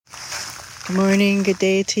Good morning, good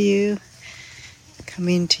day to you.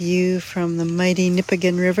 Coming to you from the mighty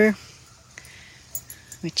Nipigon River,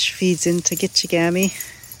 which feeds into Gitchigami,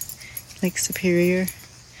 Lake Superior.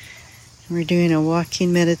 And we're doing a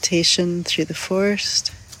walking meditation through the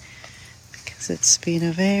forest because it's been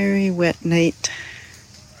a very wet night.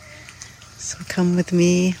 So come with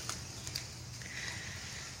me.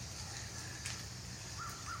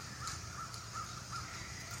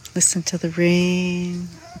 Listen to the rain.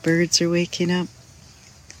 Birds are waking up.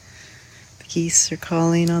 The geese are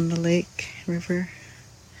calling on the lake, river.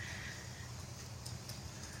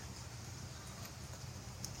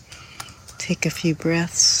 Take a few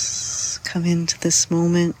breaths. Come into this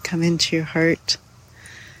moment. Come into your heart.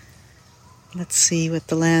 Let's see what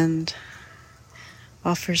the land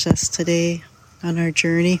offers us today on our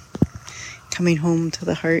journey, coming home to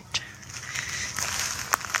the heart.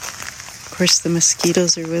 Of course, the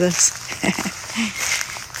mosquitoes are with us.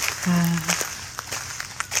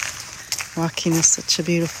 Walking is such a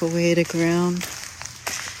beautiful way to ground,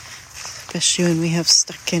 especially when we have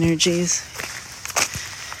stuck energies.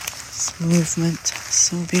 It's movement,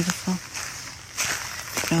 so beautiful.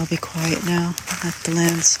 But I'll be quiet now, let the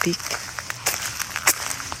land speak.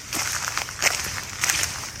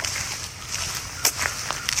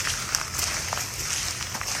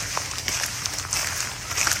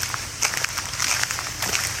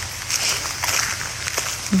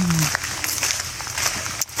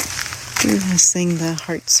 We're going to sing the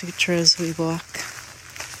Heart Sutra as we walk.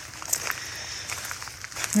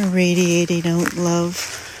 We're radiating out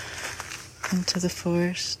love into the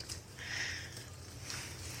forest.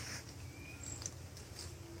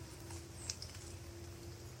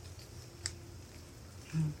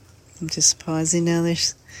 I'm just pausing now.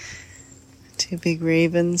 There's two big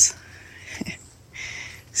ravens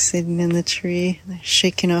sitting in the tree. They're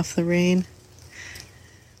shaking off the rain.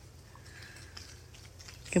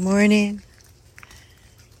 Good morning.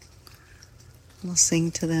 We'll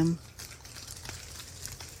sing to them.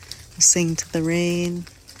 We'll sing to the rain.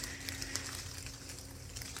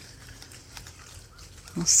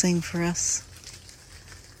 We'll sing for us.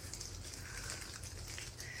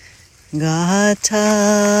 Gata,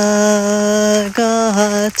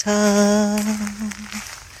 gata,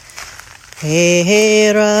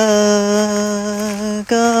 hera,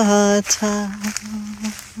 gata.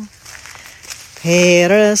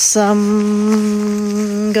 Perasam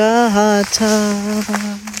gata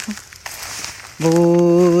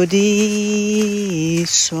bodhi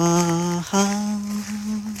swaha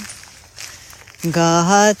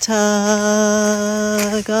gata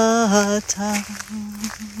gata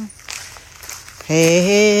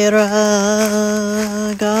pera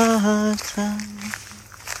gata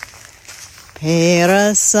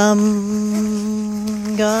perasam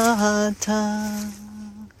gata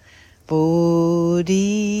Bodhi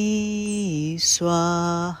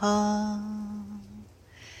swaha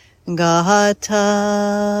gata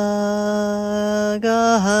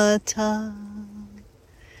gata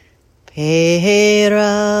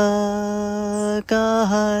pera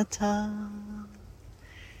gata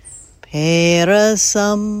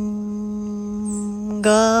perasam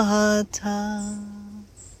gata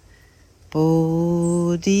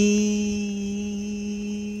bodhi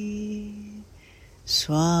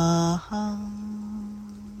Swaha.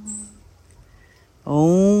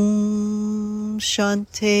 Om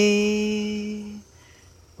Shanti.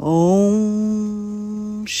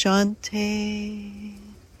 Om Shanti.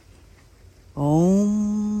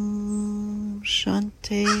 Om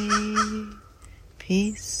Shanti.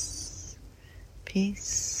 Peace.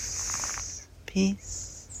 Peace.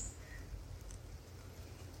 Peace.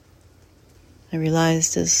 I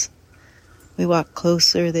realized as we walked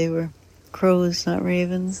closer, they were crows, not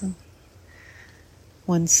ravens, and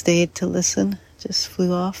one stayed to listen, just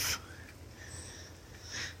flew off.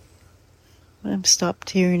 I'm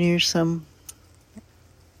stopped here near some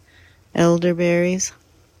elderberries.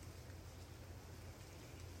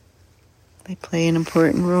 They play an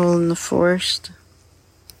important role in the forest,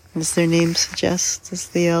 as their name suggests, as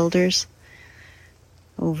the elders,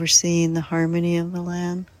 overseeing the harmony of the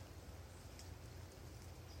land.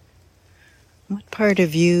 What part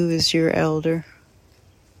of you is your elder?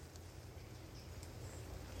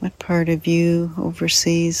 What part of you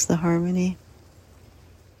oversees the harmony?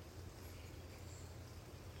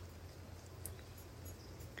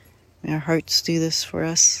 May our hearts do this for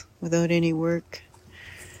us without any work.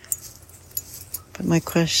 But my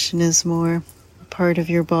question is more a part of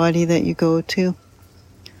your body that you go to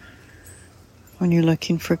when you're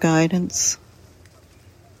looking for guidance.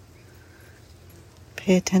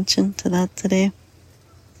 Pay attention to that today.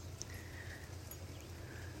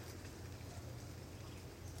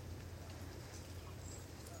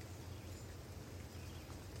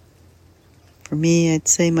 For me, I'd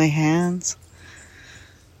say my hands,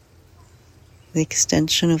 the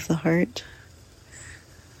extension of the heart.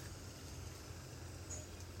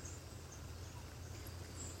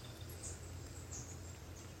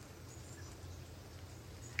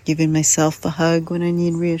 Giving myself a hug when I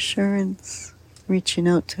need reassurance, reaching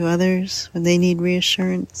out to others when they need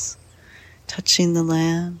reassurance, touching the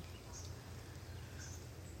land.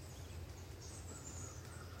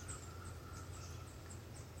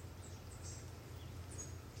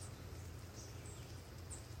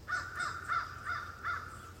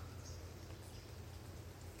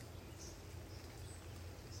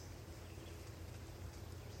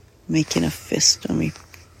 Making a fist when we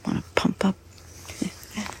want to pump up.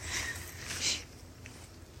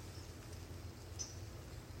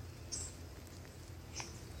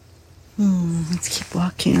 Let's keep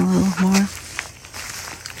walking a little more.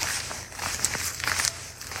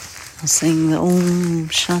 I'll sing the Om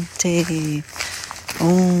Shanti,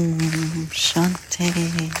 Om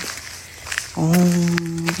Shanti,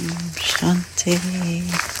 Om Shanti.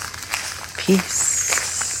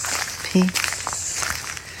 Peace, peace,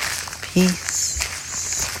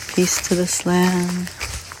 peace, peace to this land.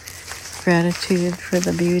 Gratitude for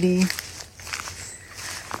the beauty,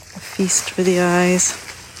 a feast for the eyes,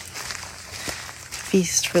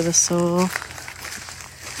 feast for the soul.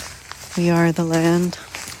 We are the land.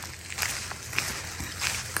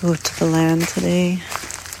 Go to the land today.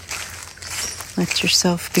 Let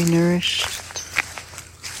yourself be nourished.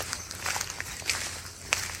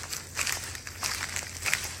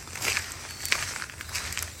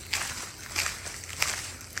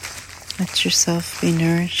 Let yourself be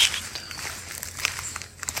nourished.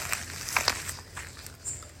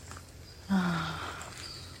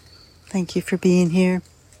 Thank you for being here.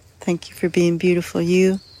 Thank you for being beautiful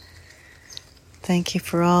you. Thank you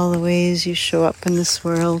for all the ways you show up in this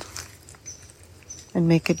world and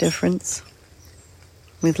make a difference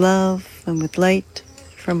with love and with light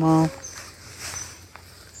from all.